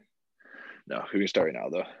No, we can start right now,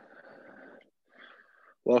 though.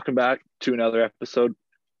 Welcome back to another episode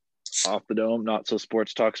off the dome. Not so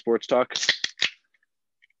sports talk.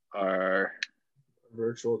 Our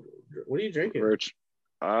virtual. What are you drinking?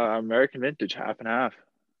 American vintage, half and half.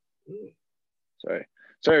 Sorry,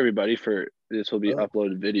 everybody. For this will be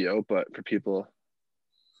uploaded video, but for people,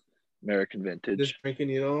 American vintage. Just drinking,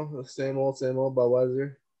 the same old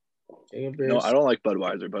Budweiser. No, I don't like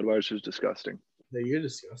Budweiser. Budweiser is disgusting. No, you're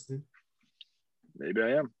disgusting. Maybe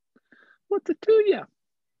I am. What's it to you?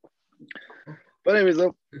 But anyways,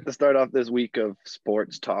 though, to start off this week of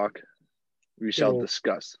sports talk, we shall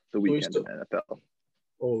discuss the weekend in NFL.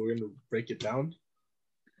 Oh, we're going to break it down?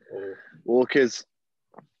 Oh. Well, because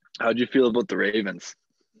how'd you feel about the Ravens?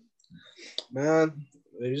 Man,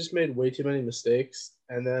 they just made way too many mistakes,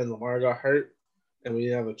 and then Lamar got hurt, and we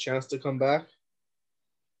didn't have a chance to come back.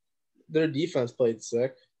 Their defense played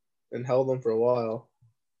sick and held them for a while.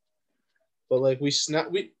 But,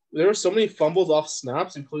 there were so many fumbles off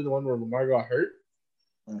snaps, including the one where Lamar got hurt.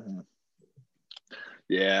 Mm-hmm.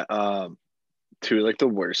 Yeah, two the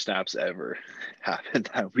worst snaps ever happened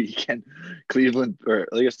that weekend. Cleveland, or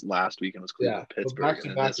I guess last weekend was Cleveland, Pittsburgh,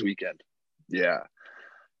 and then this weekend. Yeah,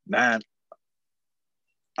 man.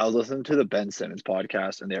 I was listening to the Ben Simmons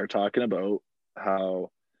podcast, and they were talking about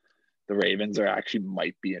how the Ravens actually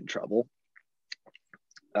might be in trouble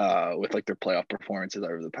with their playoff performances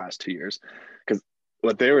over the past 2 years, because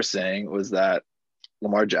what they were saying was that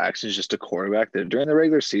Lamar Jackson is just a quarterback that during the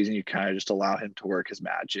regular season, you kind of just allow him to work his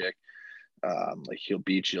magic. He'll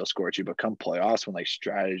beat you, he'll score you, but come playoffs when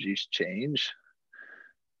strategies change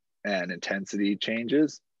and intensity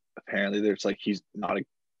changes, apparently there's he's not a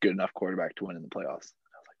good enough quarterback to win in the playoffs.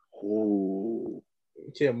 I was like, oh.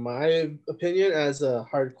 Okay, my opinion as a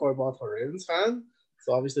hardcore Baltimore Ravens fan,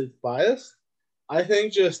 so obviously it's biased. I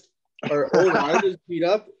think just our O-line is beat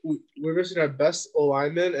up. We're missing our best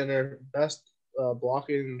O-lineman and our best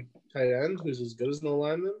blocking tight end, who's as good as an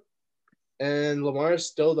O-lineman. And Lamar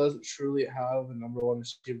still doesn't truly have a number one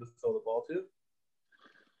receiver to throw the ball to.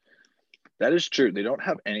 That is true. They don't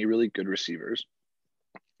have any really good receivers.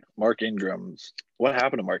 Mark Ingram's – what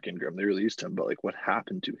happened to Mark Ingram? They released him, but, what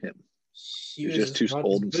happened to him? He was just too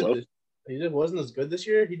old and slow. He just wasn't as good this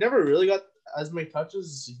year. He never really got as many touches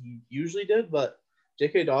as he usually did, but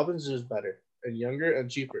J.K. Dobbins is just better and younger and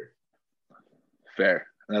cheaper. Fair.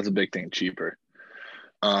 And that's a big thing, cheaper.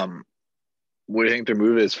 What do you think their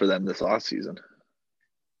move is for them this offseason?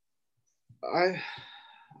 I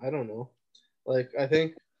don't know. I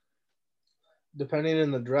think depending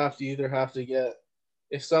on the draft, you either have to get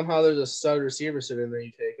 – if somehow there's a stud receiver sitting there,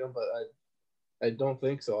 you take him, but I don't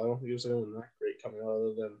think so. I don't think there's anyone that great coming out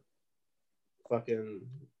other than fucking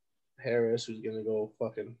Harris, who's going to go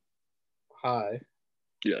fucking high.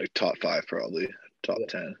 Yeah, top 5 probably, top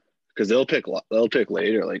 10. Because they'll pick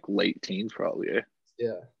later, late teens probably, eh?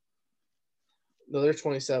 Yeah. No, they're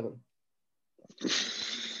 27.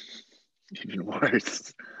 Even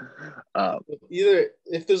worse. Either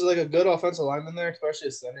if there's a good offensive lineman there, especially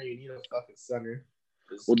a center, you need a fucking center.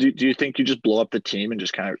 Well, do you think you just blow up the team and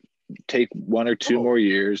just kind of take 1 or 2 more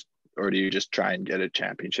years, or do you just try and get a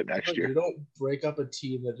championship next year? You don't break up a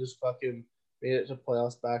team that just fucking made it to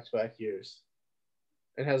playoffs back-to-back years.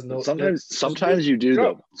 It has no. Sometimes you do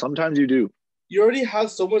though. Sometimes you do. You already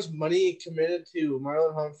have so much money committed to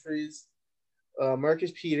Marlon Humphreys,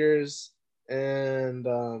 Marcus Peters, and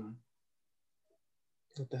what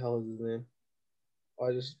the hell is his name? Oh,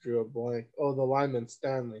 I just drew a blank. Oh, the lineman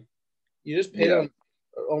Stanley. You just paid him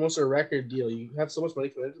almost a record deal. You have so much money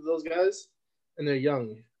committed to those guys, and they're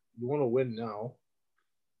young. You want to win now.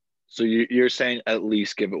 So you're saying at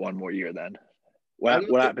least give it 1 more year then? What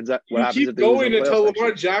happens? What happens keep going until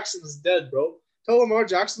Lamar Jackson's dead, bro. Until Lamar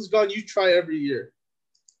Jackson's gone, you try every year.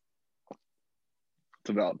 It's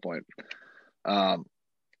a valid point.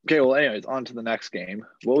 Okay, well, anyways, on to the next game.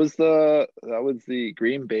 That was the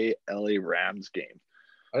Green Bay LA Rams game.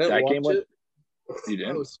 I didn't watch it. You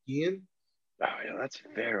didn't? I was skiing. Oh, yeah, that's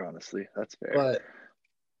fair, honestly. That's fair.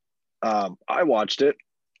 But I watched it,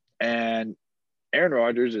 and Aaron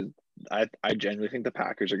Rodgers is I genuinely think the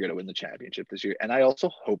Packers are going to win the championship this year, and I also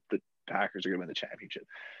hope the Packers are going to win the championship.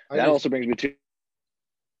 That also brings me to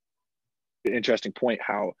an interesting point,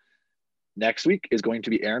 how next week is going to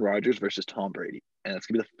be Aaron Rodgers versus Tom Brady, and it's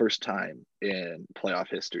going to be the first time in playoff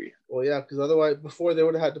history. Well, yeah, because otherwise, before they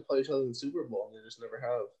would have had to play each other in the Super Bowl, and they just never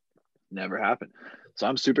have. Never happened. So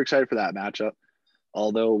I'm super excited for that matchup.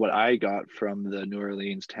 Although what I got from the New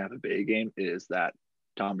Orleans-Tampa Bay game is that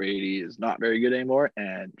Tom Brady is not very good anymore,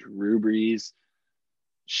 and Drew Brees,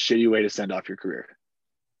 shitty way to send off your career.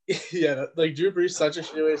 Yeah, Drew Brees, such a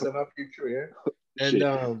shitty way to send off your career. And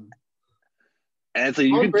And it's like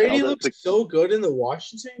you Tom can Brady tell that looks so good in the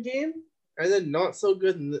Washington game, and then not so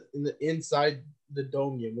good in the inside the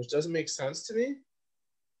dome game, which doesn't make sense to me.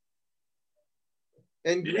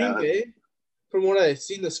 And Green Bay, from what I've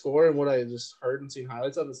seen the score and what I just heard and seen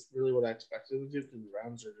highlights of, is really what I expected them to do, because the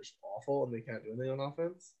Rams are just awful and they can't do anything on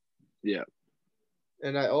offense. Yeah.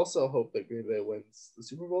 And I also hope that Green Bay wins the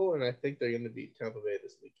Super Bowl, and I think they're going to beat Tampa Bay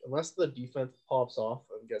this week, unless the defense pops off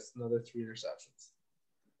and gets another 3 interceptions.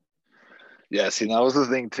 Yeah, see, that was the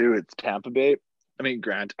thing too. It's Tampa Bay. I mean,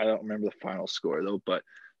 Grant, I don't remember the final score though, but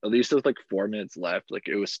at least with like 4 minutes left, like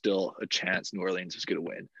it was still a chance New Orleans was going to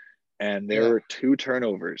win. And there were 2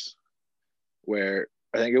 turnovers where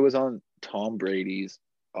I think it was on Tom Brady's,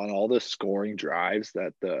 on all the scoring drives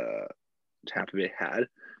that the Tampa Bay had.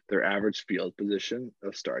 Their average field position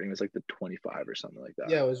of starting was like the 25 or something like that.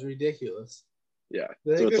 Yeah, it was ridiculous. Yeah.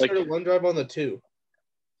 I think they started one drive on the 2.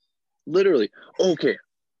 Literally. Okay.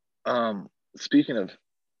 Speaking of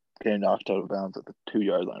getting knocked out of bounds at the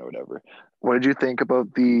 2-yard line or whatever, what did you think about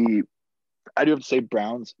I do have to say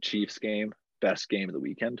Browns Chiefs game, best game of the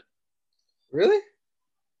weekend? Really?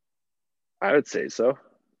 I would say so.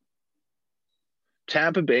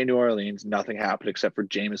 Tampa Bay, New Orleans, nothing happened except for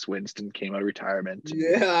Jameis Winston came out of retirement.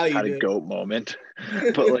 Yeah, had a GOAT moment.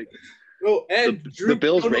 But like, the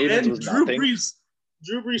Bills Ravens was nothing.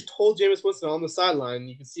 Drew Brees told Jameis Winston on the sideline,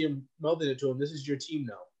 you can see him melting it to him, this is your team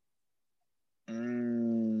now.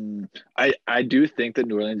 I do think that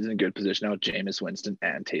New Orleans is in a good position now with Jameis Winston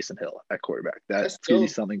and Taysom Hill at quarterback. That's going to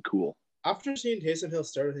be something cool. After seeing Taysom Hill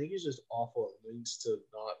start, I think he's just awful and needs to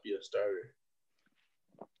not be a starter.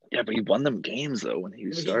 Yeah, but he won them games, though, when he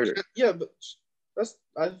was starter. But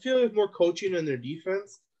I feel like more coaching in their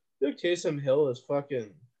defense. I feel like Taysom Hill is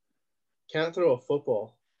fucking can't throw a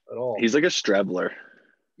football at all. He's like a Strebler.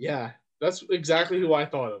 Yeah, that's exactly who I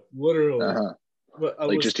thought of, literally. Uh-huh.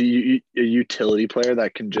 But just a utility player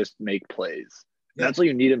that can just make plays. Yeah. That's what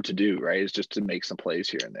you need him to do, right? Is just to make some plays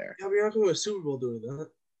here and there. Yeah, but you're not going to a Super Bowl doing that.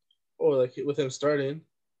 Or like with him starting.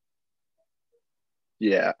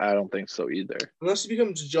 Yeah, I don't think so either. Unless he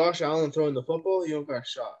becomes Josh Allen throwing the football, you don't got a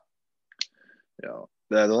shot. You know,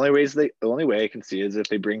 the only way I can see is if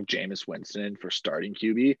they bring Jameis Winston in for starting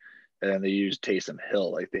QB, and then they use Taysom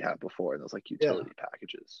Hill like they have before in those like utility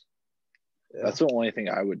packages. Yeah. That's the only thing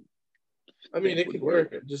I would. I mean, it could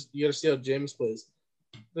work. Just you got to see how James plays.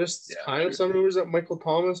 There's kind of some rumors that Michael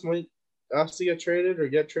Thomas might ask to get traded, or I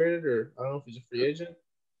don't know if he's a free agent.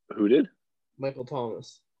 Who did? Michael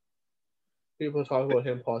Thomas. People talk about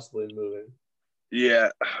him possibly moving. Yeah,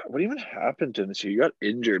 what even happened to him this year? He got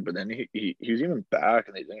injured, but then he was even back,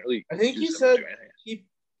 and they didn't really. I think he said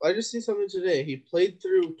I just see something today. He played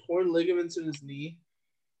through torn ligaments in his knee,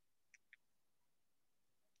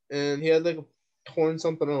 and he had like torn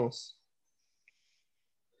something else.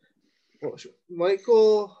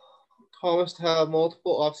 Michael Thomas to have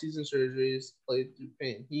multiple offseason surgeries, played through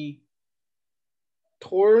pain. He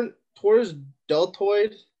tore his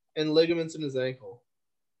deltoid and ligaments in his ankle.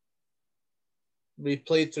 But he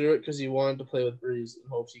played through it because he wanted to play with Breeze in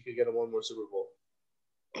hopes he could get him one more Super Bowl.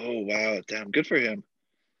 Oh, wow. Damn, good for him.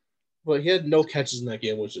 But he had no catches in that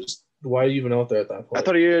game, which is why are you even out there at that point? I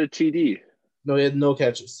thought he had a TD. No, he had no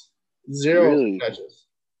catches. Zero catches.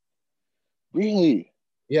 Really?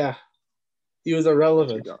 Yeah. He was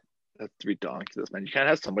irrelevant. That's ridiculous, man. You can't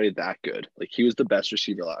have somebody that good. Like, he was the best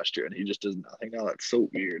receiver last year, and he just does nothing now. That's so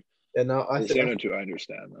weird. Yeah, now I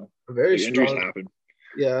understand, though. Very strong. Injuries happen.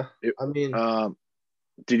 Yeah,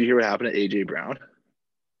 did you hear what happened to AJ Brown?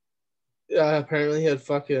 Yeah, apparently he had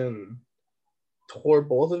fucking tore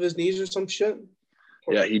both of his knees or some shit.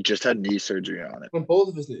 Yeah, he just had knee surgery on it. On both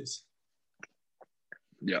of his knees.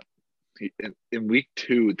 Yeah. In week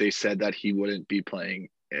 2, they said that he wouldn't be playing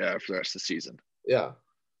for the rest of the season. Yeah.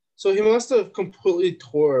 So he must have completely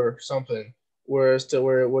tore something, where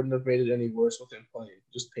it wouldn't have made it any worse with him playing.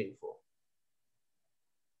 Just painful.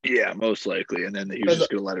 Yeah, most likely. And then he was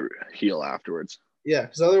just going to let it heal afterwards. Yeah,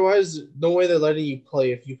 because otherwise, no way they're letting you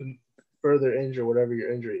play if you can further injure whatever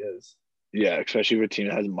your injury is. Yeah, especially if a team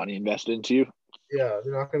that has money invested into you. Yeah,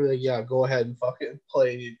 they're not going to be like, yeah, go ahead and fucking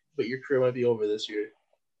play, but your career might be over this year.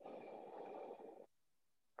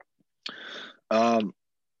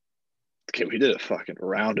 Okay, we did a fucking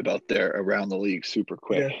roundabout there around the league super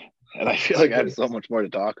quick. Yeah. And I feel like I have so much more to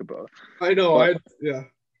talk about. I know. Okay,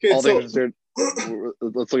 all things considered,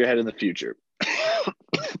 let's look ahead in the future.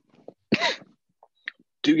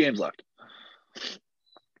 2 games left.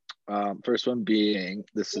 First one being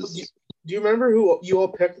Do you remember who you all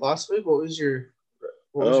picked last week? What was your?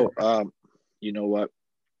 You know what?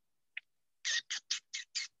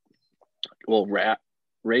 Well,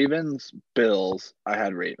 Ravens, Bills. I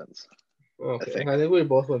had Ravens. Okay, I think we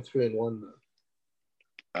both went 3-1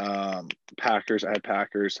 then. Packers. I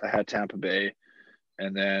had Tampa Bay,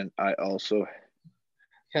 and then I also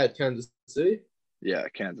had Kansas City. Yeah,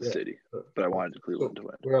 Kansas City. But I wanted Cleveland to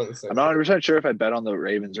win. We're on the same. I'm not 100% sure if I bet on the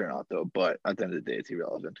Ravens or not, though. But at the end of the day, it's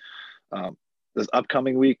irrelevant. This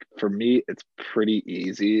upcoming week, for me, it's pretty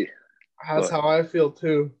easy. That's how I feel,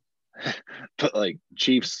 too. But, like,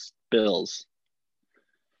 Chiefs, Bills.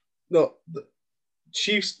 No, the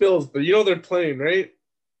Chiefs, Bills. But you know they're playing, right?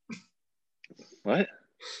 What?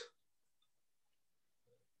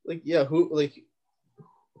 Like, yeah, who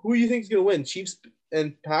do you think is going to win? Chiefs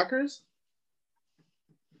and Packers?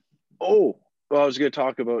 Oh, well, I was going to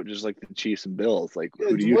talk about just, like, the Chiefs and Bills. Like,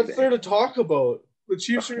 who do you think? What's there to talk about? The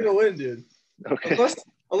Chiefs are going to win, dude. Okay.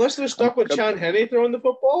 Unless they're stuck with Sean Henney throwing the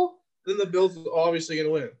football, then the Bills are obviously going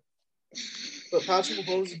to win. But Patrick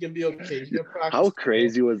Mahomes is going to be okay. How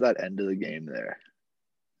crazy was that end of the game there?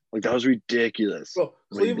 Like, that was ridiculous. Bro,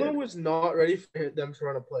 Cleveland was not ready for them to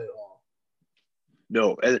run a play at all.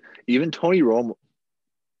 No, even Tony Romo.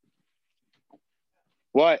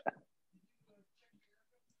 What?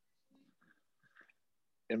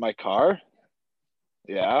 In my car?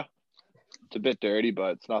 Yeah. It's a bit dirty,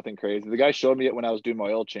 but it's nothing crazy. The guy showed me it when I was doing my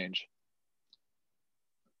oil change.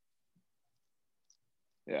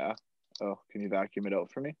 Yeah. Oh, can you vacuum it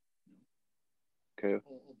out for me? Okay.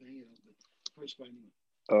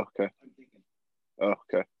 Oh, okay. Oh,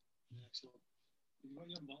 okay.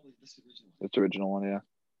 It's the original one, yeah.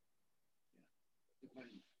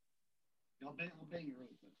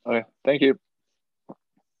 Okay, thank you.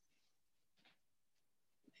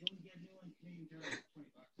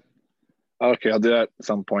 Okay, I'll do that at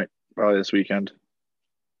some point, probably this weekend.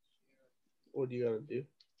 What do you gotta do?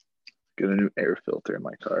 Get a new air filter in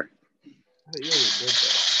my car. You already did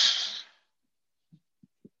that.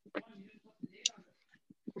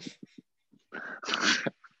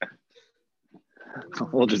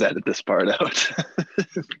 We'll just edit this part out.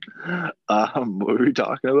 What were we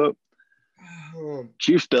talking about?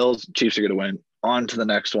 Chiefs, Bills. Chiefs are going to win. On to the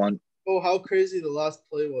next one. Oh, how crazy the last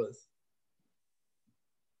play was.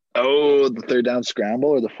 Oh, the third down scramble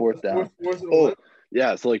or the fourth down? Fourth and one?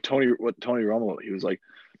 Yeah. So like Tony Romo, he was like,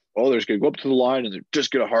 oh, they're just going to go up to the line and they're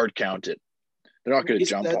just going to hard count it. They're not going to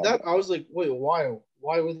jump on it. I was like, wait, why?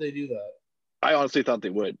 Why would they do that? I honestly thought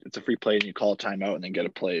they would. It's a free play and you call a timeout and then get a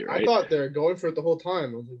play, right? I thought they were going for it the whole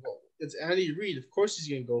time. I was like, well, it's Andy Reid. Of course he's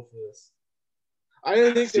going to go for this. I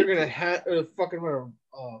didn't think they were going to fucking run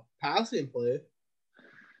a passing play.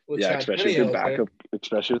 Yeah, especially with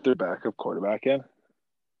their backup quarterback in.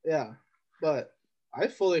 Yeah, but I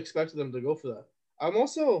fully expected them to go for that. I've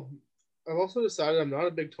also decided I'm not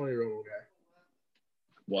a big Tony Romo guy.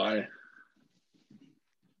 Why? I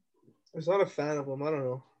was not a fan of him. I don't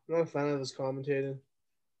know. I'm not a fan of his commentating.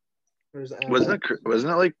 Wasn't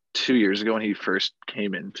it like 2 years ago when he first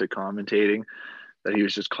came into commentating that he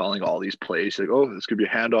was just calling all these plays like, oh, this could be a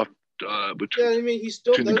handoff between, yeah, I mean, he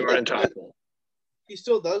still does the guard and tackle. He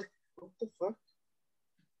still does. What the fuck?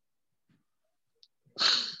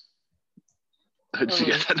 Did you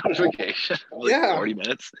get that notification? Like yeah. 40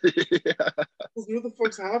 minutes. Yeah. What the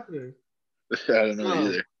fuck's happening? I don't know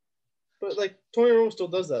either. But like Tony Romo still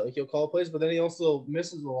does that. Like he'll call plays, but then he also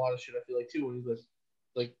misses a lot of shit. I feel like too when he's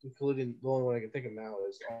like including the only one I can think of now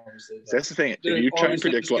is obviously. That's the thing. If you try and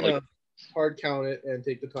predict what like hard count it and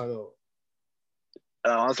take the time out.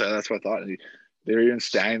 Honestly, that's what I thought. They were even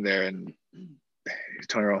standing there, and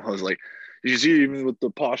Tony Romo was like, "You see, even with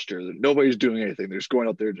the posture, that nobody's doing anything. They're just going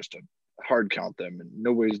out there just to hard count them, and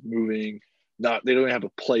nobody's moving. They don't even have a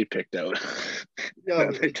play picked out.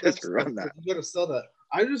 Yeah, they just run that. You gotta sell that.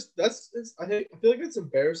 I feel like it's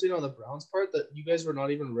embarrassing on the Browns' part that you guys were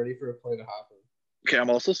not even ready for a play to happen. Okay, I'm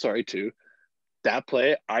also sorry too. That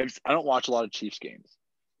play, I don't watch a lot of Chiefs games,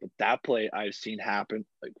 but that play I've seen happen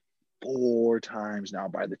like 4 times now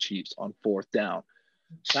by the Chiefs on fourth down.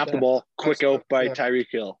 Snap the ball, quick out by Tyreek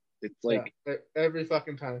Hill. It's like every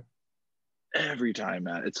fucking time. Every time,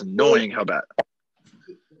 man. It's annoying how bad.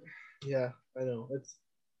 Yeah, I know.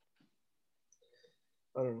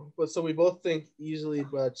 I don't know. But so we both think easily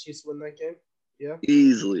Chiefs win that game? Yeah?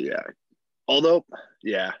 Easily, yeah. Although,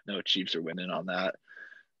 yeah, no, Chiefs are winning on that.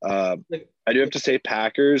 I do have to say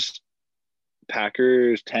Packers,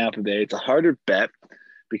 Tampa Bay. It's a harder bet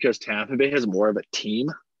because Tampa Bay has more of a team,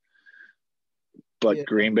 but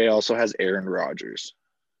Green Bay also has Aaron Rodgers.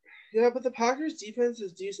 Yeah, but the Packers' defense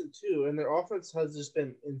is decent too, and their offense has just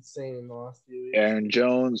been insane in the last few weeks. Aaron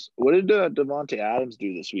Jones. What did Devontae Adams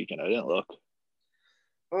do this weekend? I didn't look.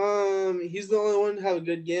 He's the only one to have a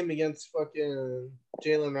good game against fucking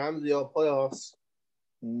Jalen Ramsey all playoffs.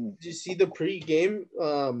 Did you see the pre-game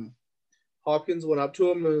Hopkins went up to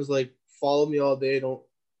him and was like, "Follow me all day. Don't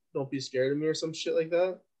be scared of me," or some shit like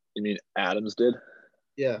that. You mean Adams did?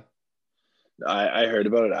 Yeah. I heard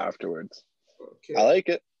about it afterwards. Okay. I like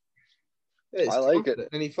it. Yeah, I like it.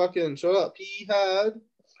 And he fucking showed up. He had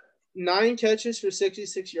 9 catches for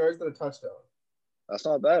 66 yards and a touchdown. That's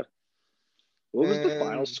not bad. What was the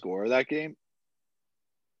final score of that game?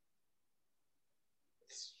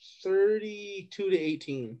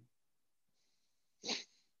 32-18. Fucking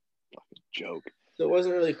joke. So it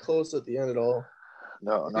wasn't really close at the end at all.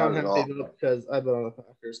 No, not at all. Because I bet on the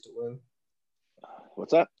Packers to win.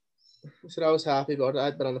 What's that? I said I was happy about it.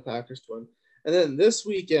 I bet on the Packers to win. And then this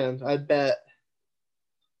weekend, I bet.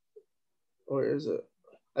 Where is it?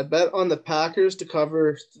 I bet on the Packers to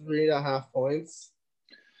cover 3.5 points,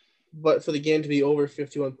 but for the game to be over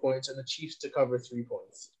 51 points, and the Chiefs to cover 3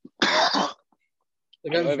 points.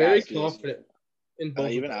 Like I'm very confident in both.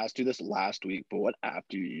 I even asked you this last week, but what app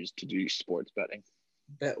do you use to do sports betting?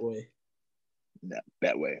 Betway. No,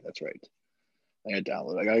 Betway. That's right. I gotta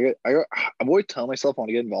download. I'm always telling myself I want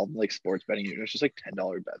to get involved in like sports betting. It's just like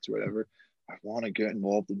 $10 bets or whatever. I want to get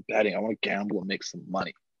involved in betting. I want to gamble and make some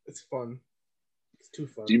money. It's fun. It's too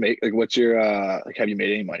fun. Do you make like what's your like? Have you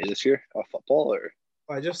made any money this year off football or?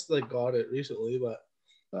 I just like got it recently, but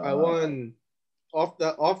I won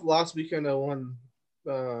off last weekend. I won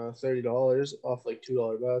 $30 off like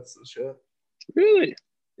 $2 bets and shit. Really?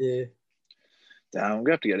 Yeah. Damn, I'm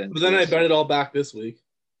gonna have to get into. But then I bet it all back this week.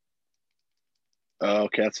 Oh,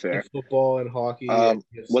 okay, that's fair. And football and hockey.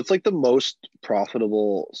 What's like the most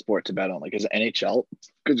profitable sport to bet on? Like, is it NHL?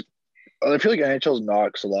 Because I feel like NHL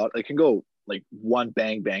knocks a lot. It can go like one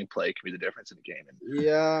bang play can be the difference in the game. And,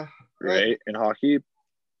 yeah. Right. In hockey,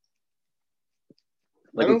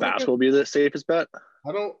 like would basketball be the safest bet?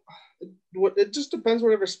 It just depends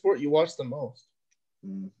whatever sport you watch the most.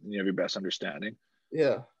 You have your best understanding.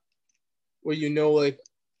 Yeah. Where you know, like,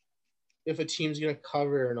 if a team's going to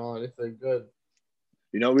cover or not, if they're good.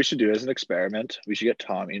 You know what we should do as an experiment? We should get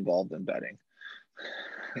Tommy involved in betting.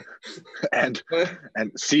 and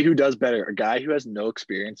see who does better. A guy who has no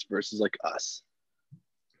experience versus like us.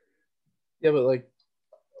 Yeah, but like,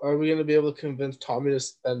 are we going to be able to convince Tommy to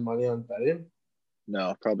spend money on betting?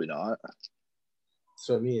 No, probably not. That's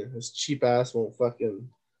what I mean. This cheap ass won't fucking.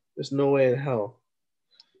 There's no way in hell.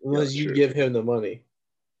 Unless you give him the money.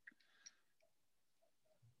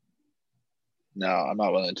 No, I'm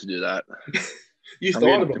not willing to do that. I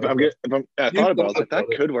thought about it. I thought about it. I was like, that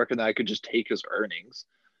could work, and then I could just take his earnings.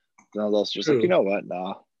 Then I was also just like, you know what?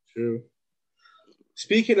 Nah. True.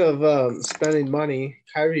 Speaking of spending money,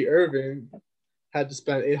 Kyrie Irving had to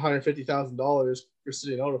spend $850,000 for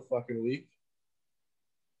sitting out a fucking week.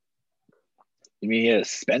 You mean he had to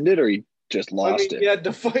spend it, or he just lost it? He had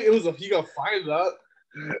to fight. He got fined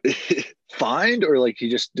that. Fined, or like he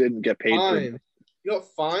just didn't get paid? Fined. He got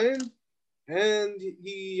fined, and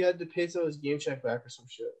he had to pay some of his game check back or some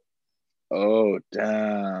shit. Oh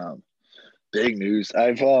damn! Big news.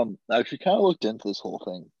 I've actually kind of looked into this whole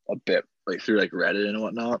thing a bit, like through like Reddit and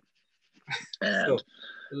whatnot. And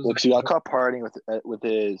because he got caught partying with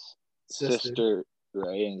his sister,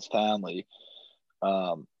 right, and his family.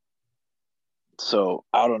 So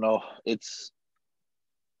I don't know. It's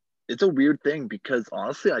a weird thing because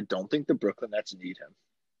honestly, I don't think the Brooklyn Nets need him.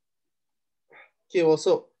 Okay, well,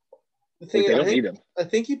 so the thing they don't need him. I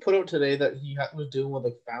think he put out today that he was doing with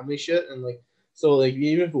like family shit and like. So, like,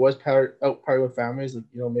 even if it was out partying with families, like,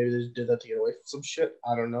 you know, maybe they just did that to get away from some shit.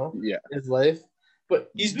 I don't know. Yeah. His life. But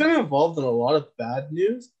he's been involved in a lot of bad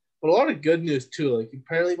news, but a lot of good news, too. Like,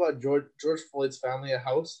 apparently bought George Floyd's family a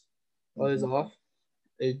house while he's off.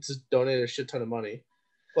 They just donated a shit ton of money.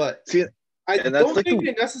 But I don't think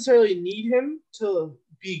they necessarily need him to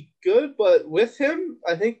be good, but with him,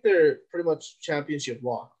 I think they're pretty much championship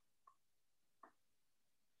lock.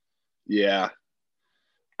 Yeah.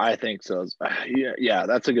 I think so. Yeah,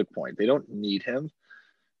 that's a good point. They don't need him.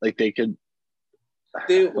 Like they could.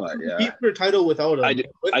 They compete for a title without him.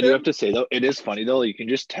 I do have to say though, it is funny though. You can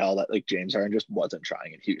just tell that like James Harden just wasn't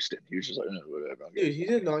trying in Houston. He was just like, whatever. Dude, he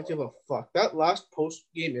did not give a fuck. That last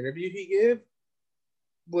post-game interview he gave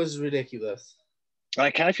was ridiculous. And I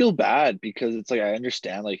kind of feel bad because it's like I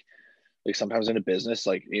understand like sometimes in a business,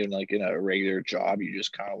 like even like in a regular job, you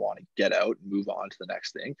just kind of want to get out and move on to the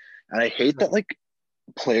next thing. And I hate that like.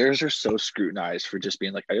 Players are so scrutinized for just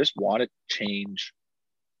being like, I just want to change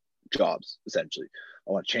jobs, essentially.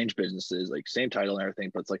 I want to change businesses, like same title and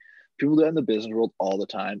everything. But it's like people do that in the business world all the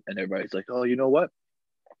time. And everybody's like, oh, you know what?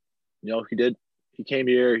 You know, he came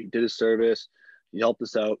here, he did his service, he helped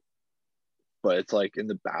us out. But it's like in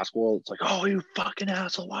the basketball world, it's like, oh, you fucking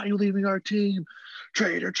asshole, why are you leaving our team?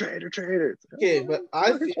 Traitor. Okay, but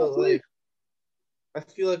I feel like I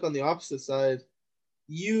feel like on the opposite side,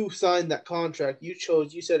 you signed that contract. You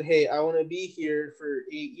said, hey, I want to be here for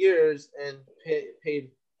 8 years and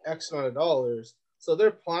paid X amount of dollars. So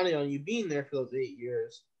they're planning on you being there for those 8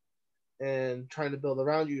 years and trying to build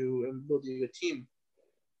around you and build you a team.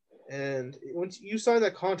 And once you sign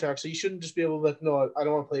that contract, so you shouldn't just be able to be like, no, I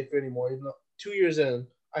don't want to play for you anymore. Even though 2 years in,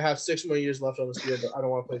 I have 6 more years left on this deal, but I don't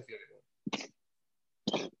want to play for you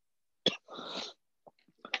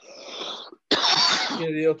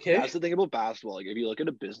anymore. Okay? That's the thing about basketball. Like, if you look at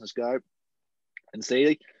a business guy and say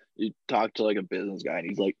like, you talk to like a business guy and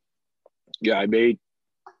he's like, yeah, I made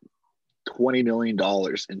 $20 million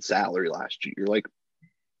in salary last year. You're like,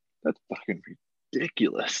 that's fucking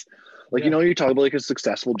ridiculous. Like, Yeah. you talk about like a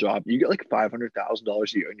successful job, you get like $500,000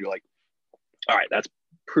 a year and you're like, all right, that's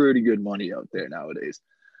pretty good money out there nowadays.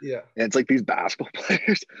 Yeah. And it's like these basketball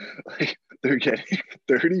players, like they're getting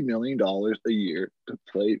 $30 million a year to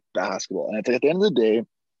play basketball. And it's like, at the end of the day,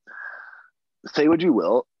 say what you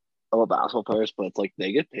will about basketball players, but it's like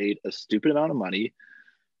they get paid a stupid amount of money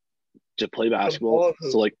to play basketball.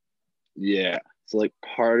 So like, yeah. So like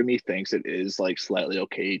part of me thinks it is like slightly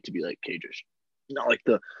okay to be like, okay, just not like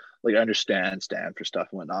I understand stand for stuff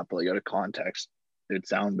and whatnot, but like out of context, it'd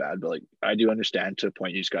sound bad. But like I do understand to a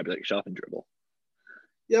point, you just gotta be like, shut up and dribble.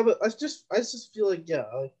 Yeah, but I just feel like, yeah,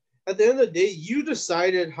 like, at the end of the day, you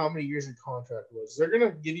decided how many years your contract was. They're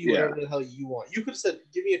gonna give you whatever the hell you want. You could have said,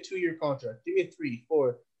 give me a 2-year contract, give me a 3,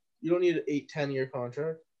 4. You don't need an 8, 10-year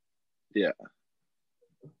contract. Yeah.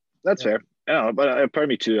 That's fair. I don't know, but part of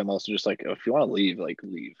me too, I'm also just like, if you want to leave, like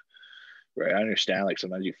leave. Right. I understand like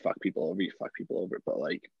sometimes you fuck people over, but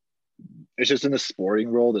like it's just in the sporting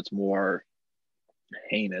world, it's more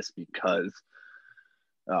heinous because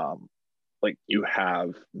like you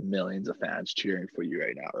have millions of fans cheering for you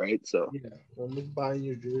right now, right? So yeah, when they're buying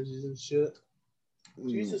your jerseys and shit.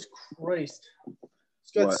 Jesus Christ.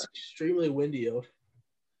 It's got extremely windy out.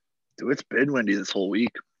 Dude, it's been windy this whole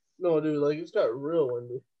week. No, dude, like it's got real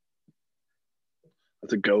windy.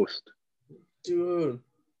 It's a ghost. Dude.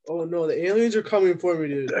 Oh no, the aliens are coming for me,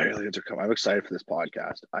 dude. The aliens are coming. I'm excited for this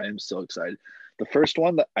podcast. I am so excited. The first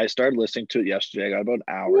one that I started listening to it yesterday, I got about an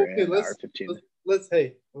hour and an hour 15. Let's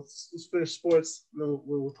finish sports. No,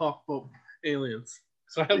 we'll talk about aliens.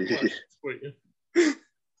 So I have questions for you.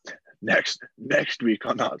 Next week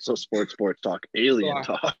on Not So Sports Talk, alien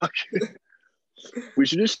talk. We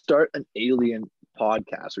should just start an alien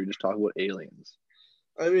podcast where we just talk about aliens.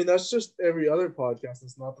 I mean, that's just every other podcast.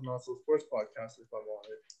 It's not the Not So Sports podcast if I want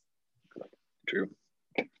it. True.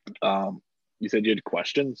 You said you had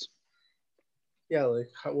questions? Yeah, like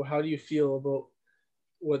how do you feel about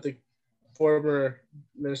what the former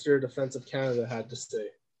Minister of Defense of Canada had to say?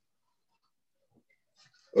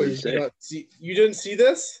 What did he say? You didn't see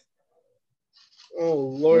this? Oh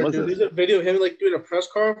Lord, dude! There's a video of him like doing a press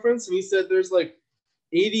conference, and he said there's like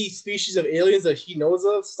 80 species of aliens that he knows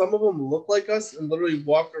of. Some of them look like us and literally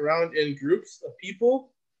walk around in groups of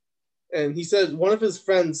people. And he said one of his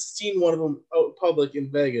friends seen one of them out in public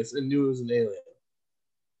in Vegas and knew it was an alien.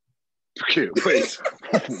 Okay, wait.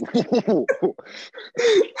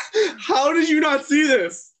 How did you not see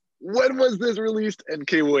this? When was this released? And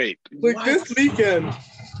okay, wait. Like what? This weekend.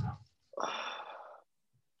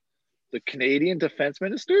 The Canadian Defense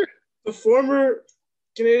Minister? The former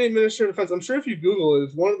Canadian Minister of Defense. I'm sure if you Google it,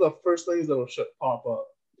 it's one of the first things that will pop up.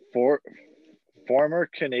 Former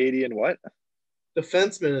Canadian what?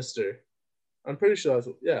 Defense Minister. I'm pretty sure that's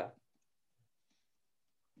yeah.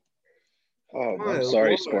 Oh, I'm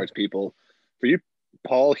sorry, sports people. For you,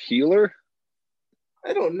 Paul Healer?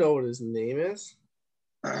 I don't know what his name is.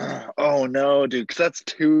 Oh no, dude, because that's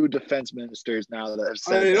 2 defense ministers now that have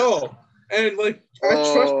said I know. And like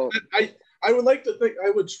I would like to think I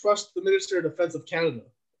would trust the Minister of Defense of Canada.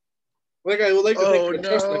 Like I would like to think I would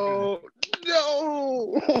trust that guy.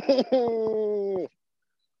 No.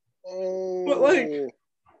 But like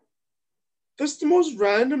that's the most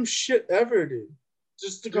random shit ever, dude.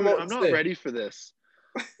 Just to come out. I'm not ready for this.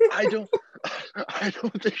 I don't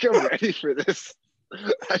think I'm ready for this.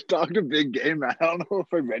 I talked a big game, man. I don't know if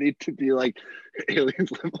I'm ready to be like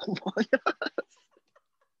aliens live among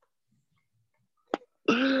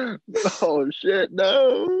us. Oh shit,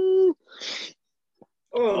 no.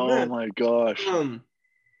 Oh my gosh. that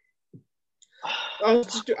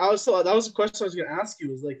was a question I was gonna ask you,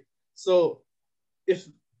 was like, so if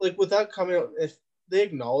like with that coming out, if they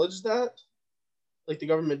acknowledge that, like the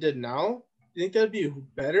government did now, do you think that'd be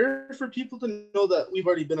better for people to know that we've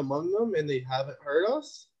already been among them and they haven't hurt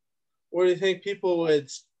us? Or do you think people would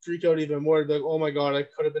freak out even more, like, oh my god, I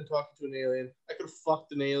could have been talking to an alien. I could have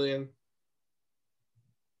fucked an alien.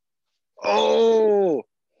 Oh,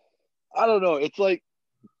 I don't know. It's like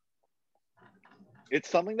it's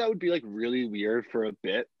something that would be like really weird for a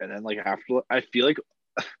bit, and then like after I feel like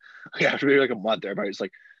after maybe like a month, everybody's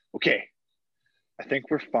like, okay, I think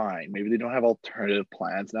we're fine. Maybe they don't have alternative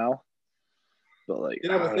plans now, but like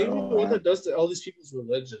Yeah, but think about what that does to all these people's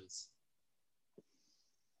religions.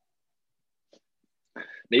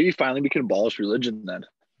 Maybe finally we can abolish religion then.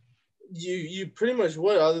 You pretty much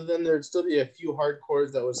would, other than there'd still be a few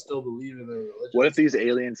hardcores that would still believe in their religion. What if these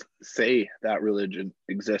aliens say that religion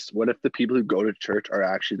exists? What if the people who go to church are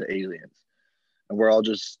actually the aliens, and we're all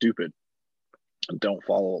just stupid and don't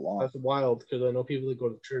follow along? That's wild, because I know people that go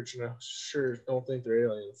to church and I sure don't think they're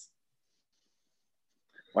aliens.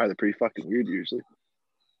 Why? They're pretty fucking weird usually.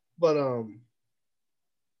 But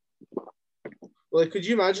like, could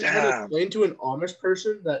you imagine trying to explain to an Amish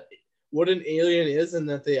person that what an alien is and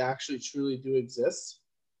that they actually truly do exist?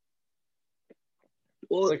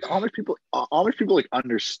 Well, like Amish people like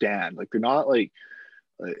understand. Like they're not like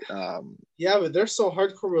yeah, but they're so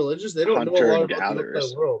hardcore religious, they don't know a lot about the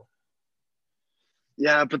outside world.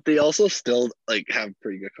 Yeah, but they also still like have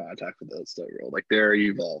pretty good contact with the outside world. Like they're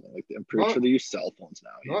evolving. Like I'm pretty sure they use cell phones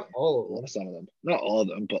now. Not all of them. Some of them. Not all of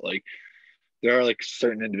them, but like there are like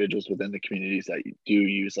certain individuals within the communities that do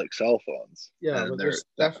use like cell phones. Yeah, but there's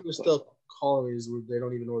definitely still colonies where they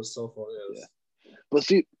don't even know what a cell phone is. Yeah. But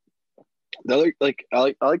see, I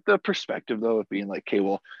like the perspective though of being like, okay,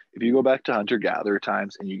 well, if you go back to hunter-gatherer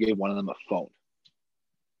times and you gave one of them a phone,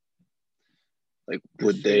 like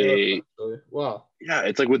would they? Wow. Yeah,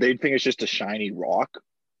 it's like would they think it's just a shiny rock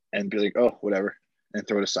and be like, oh, whatever, and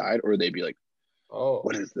throw it aside, or would they be like, oh,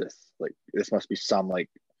 what is this? Like this must be some like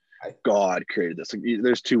God created this. Like,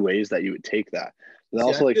 there's two ways that you would take that. And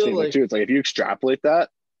also like same like too, it's like if you extrapolate that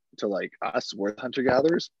to like us, we're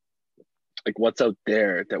hunter-gatherers. Like what's out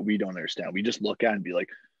there that we don't understand? We just look at and be like,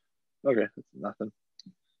 okay, it's nothing.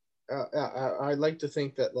 I'd like to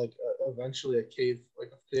think that like eventually a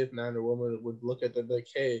caveman or woman would look at them like,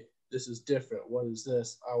 hey, this is different. What is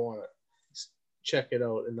this? I want to check it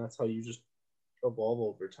out, and that's how you just evolve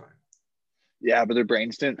over time. Yeah, but their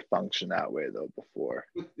brains didn't function that way though before.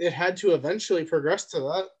 It had to eventually progress to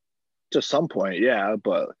that. To some point, yeah,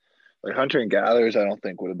 but like hunter and gatherers, I don't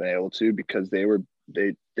think would have been able to because they were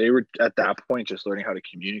at that point just learning how to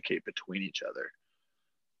communicate between each other.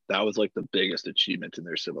 That was like the biggest achievement in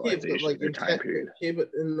their civilization, their time period. Okay,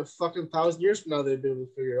 but in the fucking 1,000 years from now, they'd be able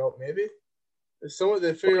to figure it out. Maybe if someone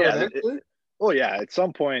they figure out eventually. At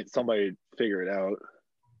some point, somebody figure it out.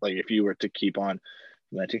 Like if you were to keep on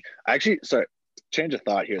inventing, sorry, change of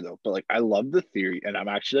thought here though. But like, I love the theory, and I'm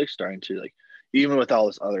actually like starting to like, even with all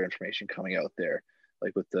this other information coming out there,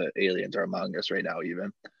 like with the aliens are among us right now,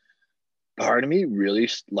 even part of me really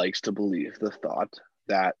likes to believe the thought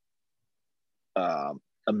that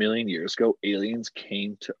a million years ago, aliens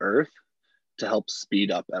came to Earth to help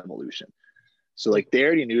speed up evolution. So like they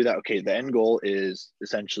already knew that, okay, the end goal is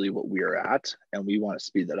essentially what we're at, and we want to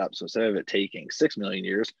speed that up. So instead of it taking 6 million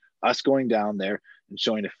years, us going down there and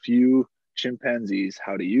showing a few chimpanzees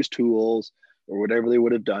how to use tools or whatever they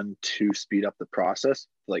would have done to speed up the process,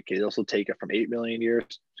 like it also take it from 8 million years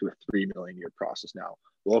to a 3 million year process now.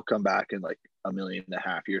 We'll come back in like 1.5 million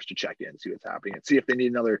years to check in, see what's happening, and see if they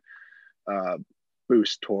need another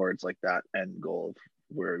boost towards like that end goal of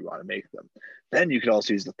where we want to make them. Then you could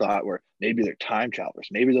also use the thought where maybe they're time travelers.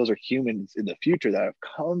 Maybe those are humans in the future that have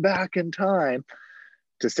come back in time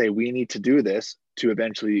to say we need to do this to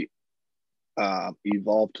eventually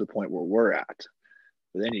evolve to the point where we're at.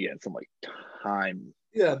 But then you get some like time.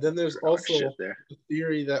 Yeah, then there's also the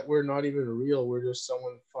theory that we're not even real. We're just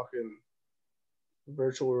someone fucking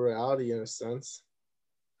virtual reality in a sense.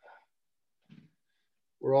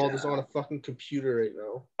 We're all just on a fucking computer right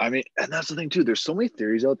now. I mean, and that's the thing too. There's so many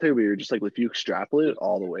theories out there where you're just like, if you extrapolate it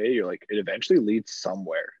all the way, you're like, it eventually leads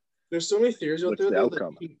somewhere. There's so many theories out there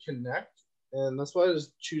that you can connect, and that's why I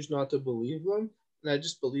just choose not to believe them. And I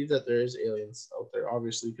just believe that there is aliens out there,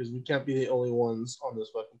 obviously, because we can't be the only ones on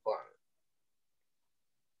this fucking planet.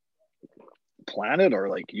 Planet or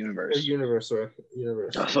like universe? Universe. I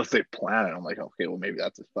was supposed to say planet. I'm like, okay, well maybe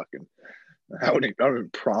that's a fucking. I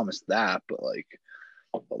wouldn't promise that, but like.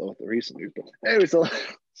 Although with the recent news, but anyway, so let's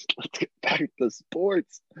get back to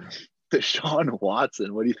sports. Deshaun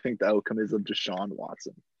Watson. What do you think the outcome is of Deshaun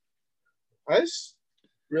Watson? I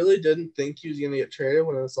really didn't think he was going to get traded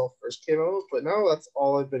when this all first came out, but now that's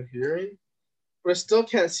all I've been hearing. But I still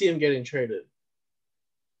can't see him getting traded.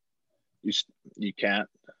 You can't?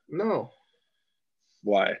 No.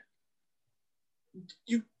 Why?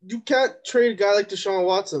 You can't trade a guy like Deshaun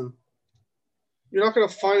Watson. You're not going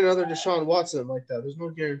to find another Deshaun Watson like that. There's no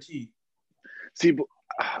guarantee. See,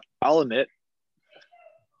 I'll admit,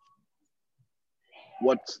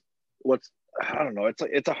 what's I don't know.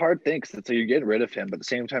 It's a hard thing because it's like you're getting rid of him, but at the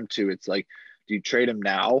same time too, it's like, do you trade him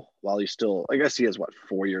now while he's still? I guess he has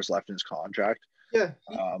 4 years left in his contract. Yeah.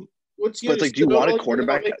 But it's like, do you want a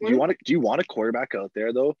quarterback? Do you want a quarterback out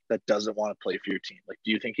there though that doesn't want to play for your team? Like,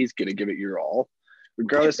 do you think he's gonna give it your all,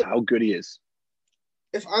 regardless of how good he is?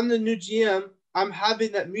 If I'm the new GM, I'm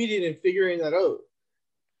having that meeting and figuring that out,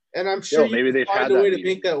 and I'm sure maybe they've find had a way meeting. To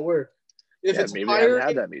make that work. If it's maybe hiring, they haven't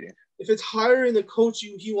had that meeting. If it's hiring the coach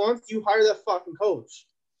he wants, you hire that fucking coach.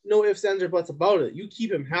 No ifs, ands, or buts about it. You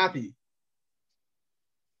keep him happy.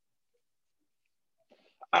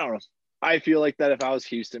 I don't know. I feel like that if I was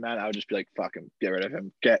Houston, man, I would just be like, fuck him, get rid of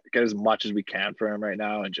him, get as much as we can for him right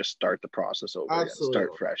now, and just start the process over again,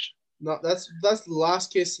 start fresh. No, that's the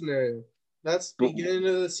last case scenario. That's beginning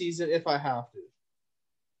of the season if I have to.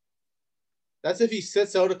 That's if he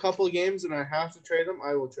sits out a couple of games and I have to trade him,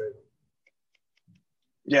 I will trade him.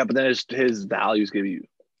 Yeah, but then his value is going to be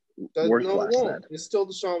worth less. Then it's still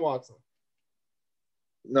Deshaun Watson.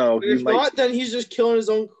 No, if not, then he's just killing his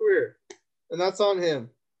own career, and that's on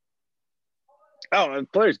him. Oh,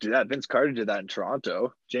 players do that. Vince Carter did that in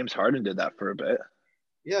Toronto. James Harden did that for a bit.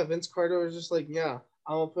 Yeah, Vince Carter was just like, yeah,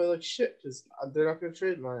 I'm gonna play like shit because they're not gonna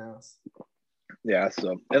trade my ass. Yeah,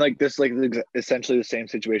 so and like this, like essentially the same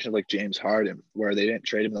situation like James Harden, where they didn't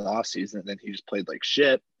trade him in the off season, and then he just played like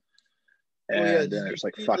shit. And then it's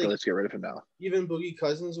like, fuck it, let's get rid of him now. Even Boogie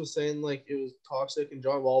Cousins was saying like it was toxic, and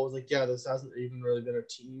John Wall was like, yeah, this hasn't even really been a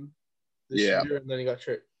team this year, and then he got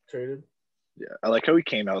traded. Yeah, I like how he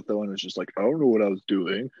came out though and was just like, I don't know what I was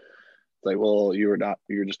doing. It's like, well, you were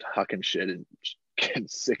just hucking shit and getting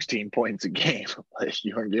 16 points a game. Like,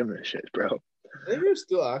 you weren't giving a shit, bro. I think he was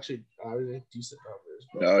still actually averaging decent numbers.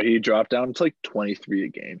 Bro. No, he dropped down to like 23 a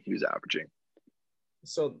game. He was averaging.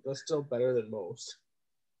 So that's still better than most.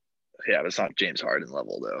 Yeah, but it's not James Harden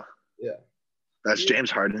level though. Yeah, that's James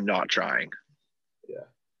Harden not trying. Yeah,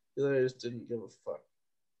 he literally just didn't give a fuck.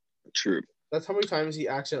 True. That's how many times he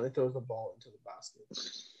accidentally throws the ball into the basket.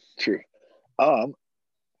 True.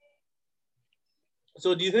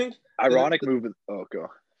 So do you think ironic movement? Oh, go.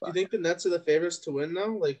 Do you think the Nets are the favorites to win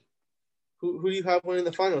now? Like, who do you have winning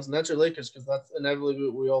the finals? Nets or Lakers? Because that's inevitably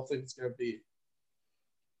what we all think it's going to be.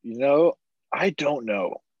 You know, I don't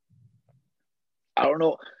know.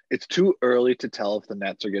 It's too early to tell if the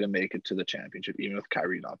Nets are going to make it to the championship, even with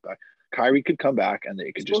Kyrie not back. Kyrie could come back, and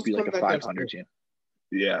they could just be like a 500 team.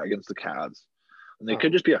 Yeah, against the Cavs. And they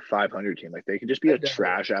could just be a 500 team. Like, they could just be a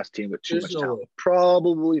trash-ass team with too much talent.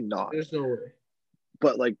 Probably not. There's no way.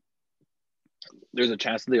 But, like, there's a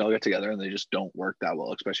chance that they all get together and they just don't work that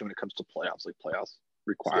well, especially when it comes to playoffs. Like, playoffs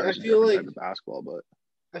requires a different type of basketball. But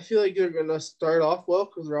I feel like they're going to start off well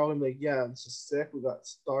because they're all going to be like, yeah, this is sick. We got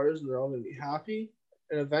stars, and they're all going to be happy.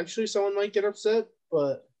 And eventually someone might get upset,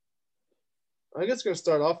 but I think it's going to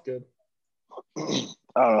start off good. I don't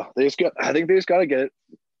know. I think they just got to get it,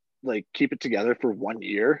 like, keep it together for 1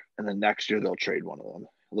 year, and then next year they'll trade one of them.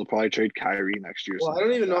 They'll probably trade Kyrie next year. Well, I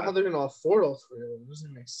don't even know how they're going to afford all three of them. It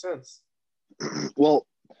doesn't make sense. Well,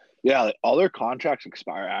 yeah, like, all their contracts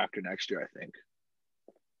expire after next year, I think.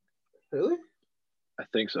 Really? I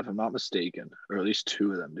think so, if I'm not mistaken, or at least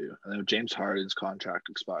two of them do. I know James Harden's contract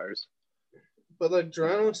expires. But like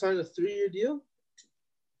Durant signed a 3-year deal.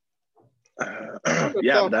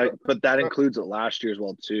 Yeah, but that includes it last year as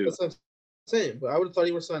well too. That's what I'm saying. But I would have thought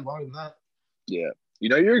he would sign longer than that. Yeah,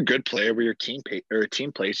 you're a good player where your team a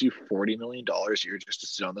team pays you $40 million a year just to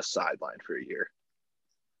sit on the sideline for a year.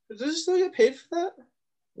 Does it still get paid for that?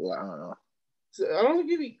 Well, I don't know. I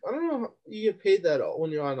don't know you get paid that when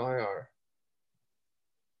you're on IR.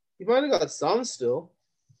 You might have got some still.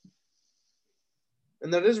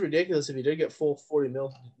 And that is ridiculous if you did get full 40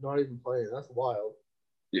 mil not even playing. That's wild.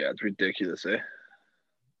 Yeah, it's ridiculous, eh?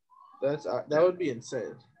 That would be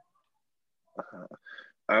insane.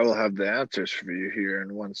 I will have the answers for you here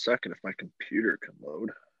in 1 second if my computer can load.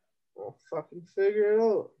 I'll fucking figure it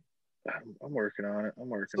out. I'm working on it.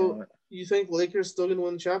 So, you think Lakers still going to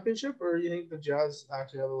win the championship, or you think the Jazz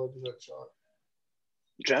actually have a legitimate shot?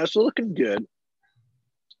 Jazz are looking good.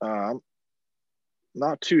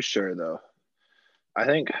 Not too sure, though. I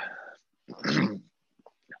think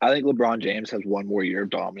LeBron James has one more year of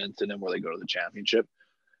dominance in him where they go to the championship.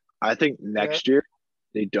 I think next year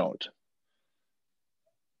they don't.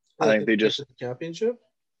 I think they just the championship.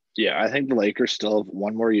 Yeah, I think the Lakers still have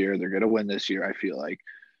one more year. They're going to win this year. I feel like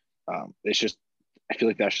I feel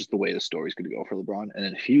like that's just the way the story's going to go for LeBron. And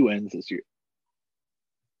then if he wins this year,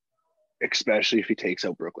 especially if he takes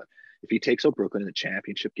out Brooklyn, in the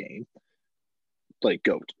championship game, like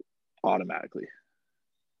GOAT automatically.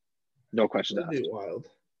 No question asked. That'd be wild.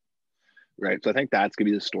 right? So I think that's gonna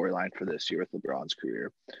be the storyline for this year with LeBron's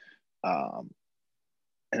career.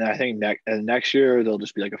 And I think next year they'll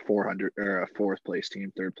just be like a 400 or a fourth place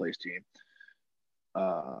team, third place team.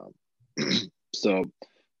 So,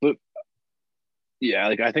 but yeah,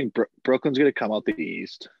 like I think Brooklyn's gonna come out the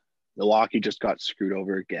East. Milwaukee just got screwed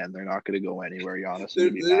over again. They're not gonna go anywhere. Giannis They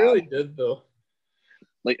really did though.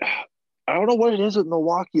 Like I don't know what it is with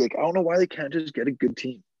Milwaukee. Like I don't know why they can't just get a good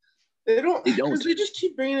team. They don't because they just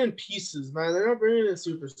keep bringing in pieces, man. They're not bringing in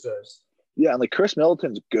superstars. Yeah, and like Chris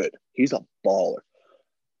Middleton's good. He's a baller.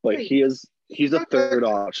 But he's a third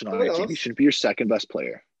option on your team. He shouldn't be your second best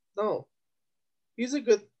player. No. He's a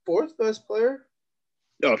good fourth best player.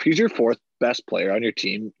 No, if he's your fourth best player on your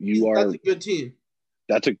team, that's a good team.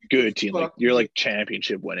 That's a good team. Like you're like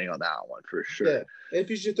championship winning on that one for sure. Yeah. If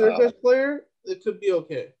he's your third best player, it could be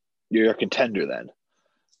okay. You're a contender then.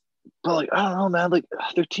 But like I don't know, man. Like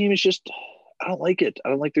their team is just I don't like it. I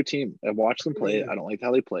don't like their team. I've watched them play. I don't like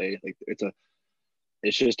how they play. Like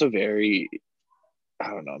it's just a very I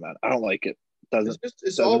don't know, man. I don't like it.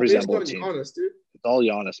 It's all based on Giannis, dude. It's all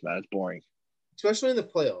Giannis, man. It's boring. Especially in the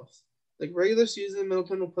playoffs. Like regular season,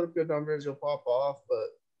 Middleton will put up good numbers. He'll pop off, but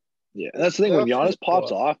yeah, and that's the thing. When Giannis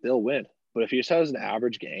pops off, they'll win. But if he just has an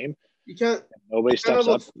average game, you can't. Nobody steps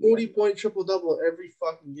up. 40-point triple-double every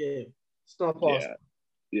fucking game. It's not possible.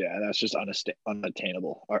 Yeah, and that's just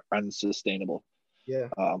unattainable or unsustainable. Yeah.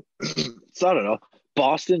 So I don't know.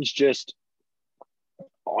 Boston's just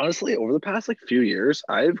honestly over the past like few years,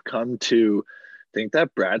 I've come to think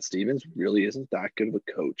that Brad Stevens really isn't that good of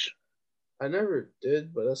a coach. I never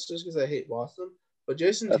did, but that's just because I hate Boston. But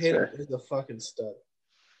Jason Tatum is a fucking stud.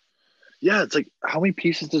 Yeah, it's like how many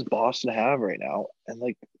pieces does Boston have right now? And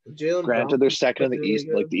like, granted, they're second in the East.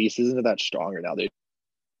 Good. Like the East isn't that stronger now.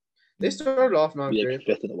 They started off not great. Like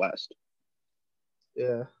fifth in the West.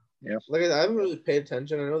 Yeah. Yeah. Like I haven't really paid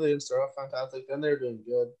attention. I know they didn't start off fantastic. Then they're doing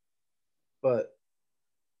good, but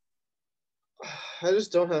I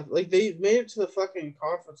just don't have like they made it to the fucking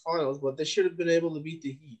conference finals, but they should have been able to beat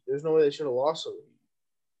the Heat. There's no way they should have lost to the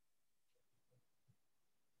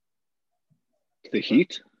Heat. The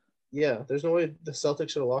Heat? Yeah, there's no way the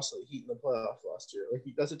Celtics should have lost to the Heat in the playoffs last year. Like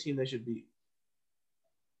that's a team they should beat.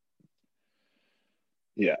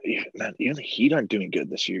 Yeah, man. Even the Heat aren't doing good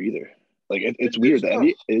this year either. Like it's weird. The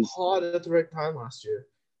NBA is hot at the right time last year.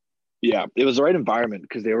 Yeah, it was the right environment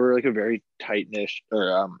because they were like a very tight-ish or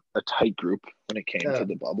a tight group when it came to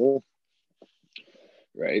the bubble,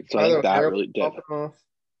 right? So I think that really did.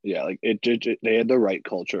 Yeah, like they had the right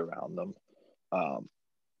culture around them.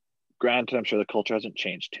 Granted, I'm sure the culture hasn't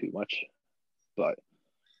changed too much, but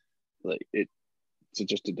like it's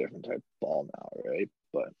just a different type of ball now, right?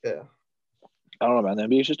 But yeah. I don't know, man. The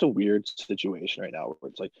NBA is just a weird situation right now where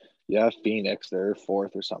it's like, yeah, Phoenix, they're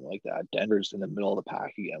fourth or something like that. Denver's in the middle of the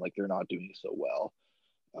pack again. Like, they're not doing so well.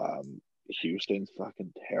 Houston's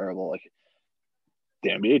fucking terrible. Like, the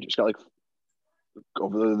NBA just got, like,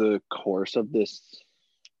 over the course of this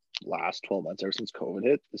last 12 months, ever since COVID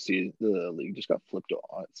hit, the league just got flipped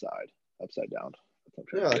on its side, upside down.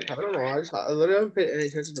 Yeah, like, I don't know. I literally haven't paid any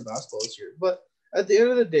attention to basketball this year. But at the end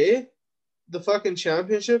of the day, the fucking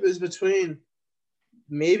championship is between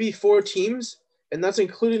maybe 4 teams, and that's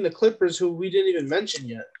including the Clippers, who we didn't even mention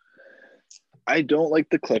yet. I don't like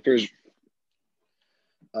the Clippers.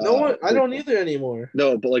 No one, I don't either anymore.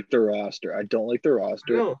 No, but like their roster. I don't like their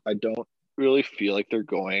roster. I don't really feel like they're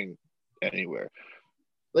going anywhere.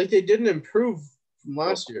 Like they didn't improve from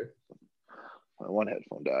last year. My one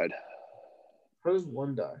headphone died. How does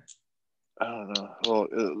one die? I don't know. Well,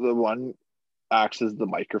 the one acts as the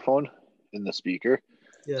microphone in the speaker.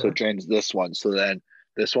 Yeah. So it drains this one. So then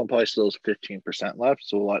this one probably still has 15% left.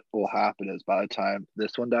 So what will happen is by the time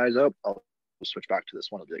this one dies up, I'll switch back to this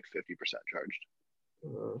one. It'll be like 50% charged.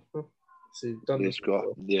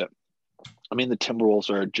 So yeah. I mean, the Timberwolves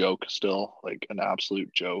are a joke still, like an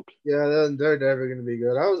absolute joke. Yeah, they're never going to be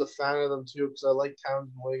good. I was a fan of them too because I like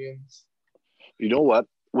Towns and Wiggins. You know what?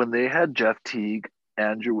 When they had Jeff Teague,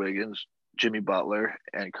 Andrew Wiggins, Jimmy Butler,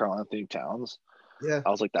 and Karl Anthony Towns, I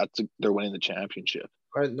was like, they're winning the championship.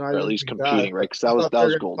 Or at least competing, right? Because that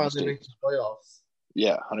was Golden State. Playoffs.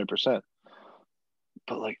 Yeah, 100%.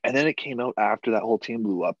 But like, and then it came out after that whole team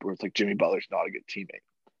blew up, where it's like Jimmy Butler's not a good teammate.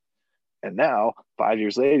 And now, 5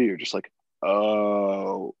 years later, you're just like,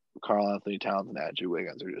 oh, Karl Anthony Towns and Andrew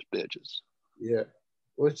Wiggins are just bitches. Yeah,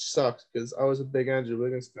 which sucks because I was a big Andrew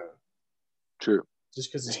Wiggins fan. True.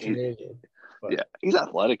 Just because he's Canadian. But. Yeah, he's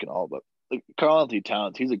athletic and all, but like Karl Anthony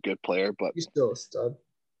Towns, he's a good player, but he's still a stud.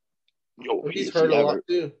 He's hurt a lot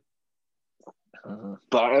too.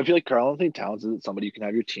 But I feel like Karl Anthony Towns isn't somebody you can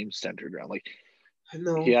have your team centered around. Like, I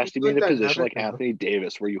know he has to be in a position like Anthony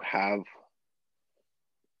Davis, where you have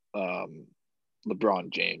LeBron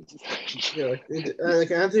James. Yeah,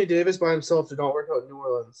 like Anthony Davis by himself did not work out in New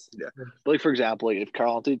Orleans. Yeah. But like, for example, like if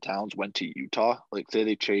Karl Anthony Towns went to Utah, like say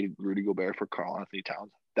they traded Rudy Gobert for Karl Anthony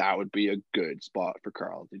Towns, that would be a good spot for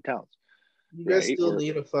Karl Anthony Towns. You guys still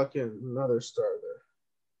need a fucking another star there.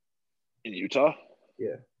 In Utah?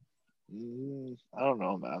 Yeah. I don't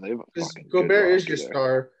know, man. They have a fucking Gobert is your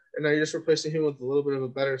star, and now you're just replacing him with a little bit of a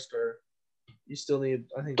better star. You still need,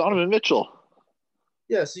 I think, Donovan Mitchell.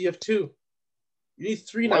 Yeah, so you have two. You need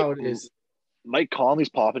three nowadays. Mike Conley's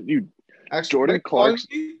popping. Dude, actually, Jordan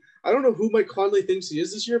Clarkson. I don't know who Mike Conley thinks he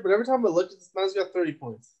is this year, but every time I look at this man's got 30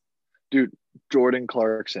 points. Dude, Jordan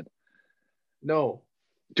Clarkson. No.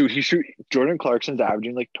 Dude, Jordan Clarkson's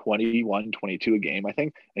averaging like 21, 22 a game, I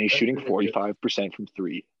think, and he's shooting 45% from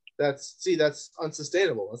three. That's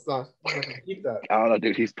unsustainable. That's not gonna keep that. I don't know,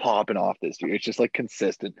 dude. He's popping off this year. It's just like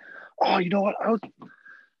consistent. Oh, you know what?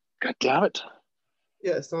 God damn it.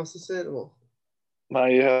 Yeah, it's not sustainable.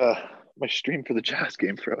 My stream for the Jazz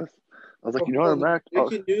game froze. I was like, you know what, Mac?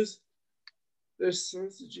 Breaking news. There's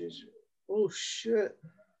sensitive. Oh shit.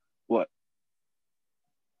 What?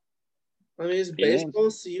 I mean, it's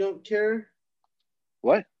baseball, so you don't care.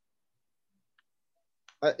 What?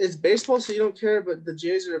 It's baseball, so you don't care, but the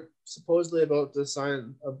Jays are supposedly about to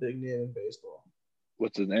sign a big name in baseball.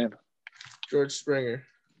 What's his name? George Springer.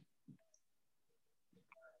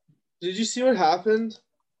 Did you see what happened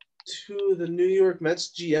to the New York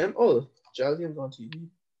Mets GM? Oh, Jazz game's on TV.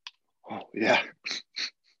 Oh, yeah.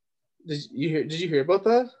 Did you hear about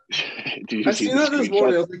that? I seen that this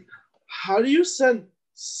morning. I was like, how do you send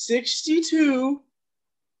 62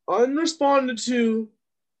 unresponded to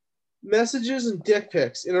messages and dick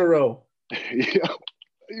pics in a row? Yeah,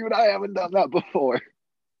 you and I haven't done that before.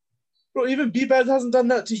 Bro, even B-Bad hasn't done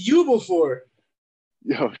that to you before.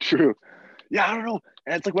 Yo, true. Yeah, I don't know.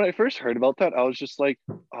 And it's like when I first heard about that, I was just like,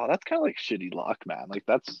 oh, that's kind of like shitty luck, man. Like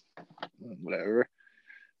that's whatever.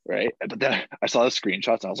 Right. But then I saw the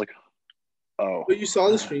screenshots and I was like, oh. But you saw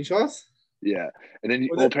the screenshots? Yeah. And then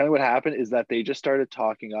apparently what happened is that they just started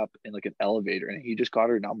talking up in like an elevator and he just got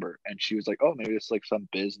her number and she was like, oh, maybe it's like some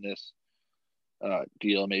business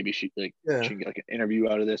deal. Maybe she can get like an interview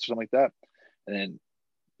out of this or something like that. And then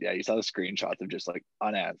you saw the screenshots of just like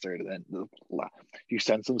unanswered. And then you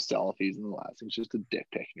send some selfies and the last thing's just a dick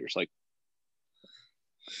pic. And you're just like,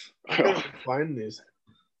 I can't find these.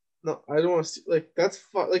 No, I don't want to see. Like, that's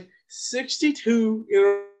fun. Like, 62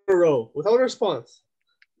 in a row without a response.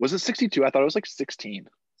 Was it 62? I thought it was like 16.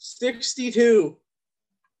 62.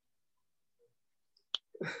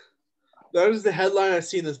 That is the headline I've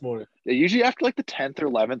seen this morning. Yeah, usually after like the 10th or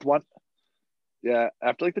 11th one. Yeah,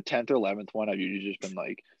 after like the 10th or 11th one, I've usually just been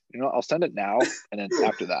like, you know, I'll send it now, and then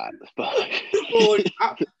after that. Well, like,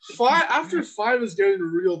 after 5 is getting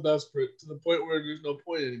real desperate to the point where there's no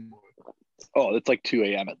point anymore. Oh, it's like 2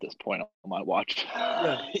 a.m. at this point on my watch.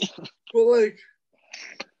 Yeah. But like,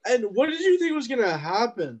 and what did you think was gonna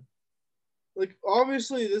happen? Like,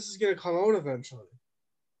 obviously, this is gonna come out eventually.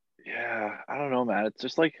 Yeah, I don't know, man. It's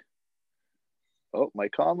just like, oh,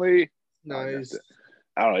 Mike Conley. Nice.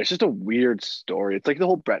 I don't know. It's just a weird story. It's like the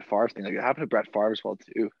whole Brett Favre thing. Like it happened to Brett Favre as well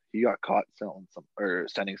too. He got caught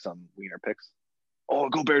sending some wiener pics. Oh,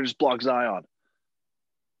 Gobert just blocked Zion.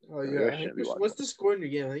 Oh yeah. What's the score in your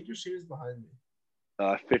game? I think your stream is behind me.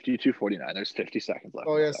 52-49. There's 50 seconds left.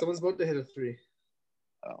 Oh yeah, someone's about to hit a 3.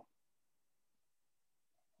 Oh.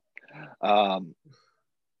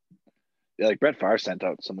 Yeah, like Brett Favre sent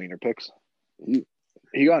out some wiener pics.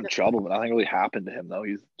 He got in trouble, but nothing really happened to him though.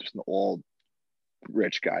 He's just an old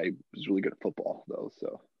rich guy who's really good at football though.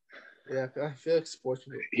 So yeah, I feel like sports.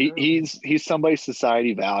 He's somebody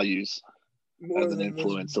society values more as an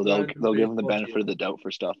influence, so they'll give him the benefit of the doubt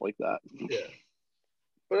for stuff like that. Yeah,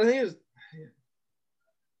 but I think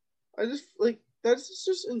I just like that's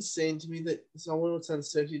just insane to me that someone would send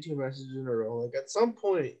 62 messages in a row. Like at some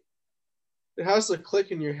point, it has to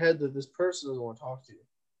click in your head that this person doesn't want to talk to you.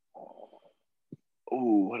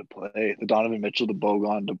 Oh, what a play. The Donovan Mitchell to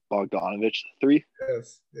Bogdanovich 3.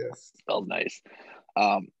 Yes. Felt nice.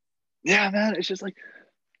 Yeah, man, it's just like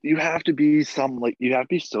you have to be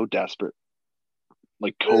so desperate.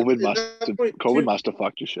 Like COVID must have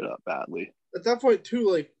fucked your shit up badly. At that point too,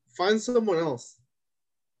 like find someone else.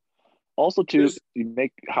 Also too, you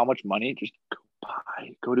make how much money? Just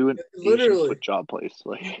go to an Asian foot job place.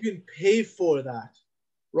 Like you can pay for that.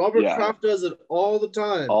 Robert Kraft does it all the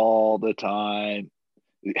time. All the time.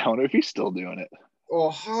 I wonder if he's still doing it.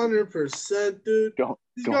 Oh, 100%, dude.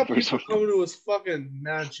 He's got people coming to his fucking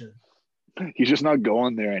mansion. He's just not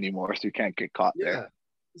going there anymore, so you can't get caught there. Yeah.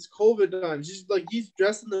 It's COVID times. He's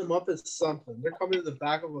dressing them up as something. They're coming to the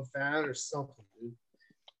back of a van or something, dude.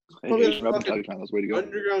 Hey, Asian Rub and Tug Time. That's the way to go.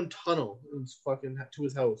 Underground tunnel to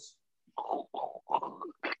his house.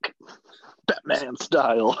 Batman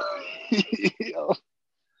style. No.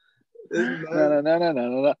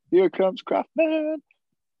 Here comes Craftman.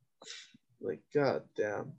 Like, god damn.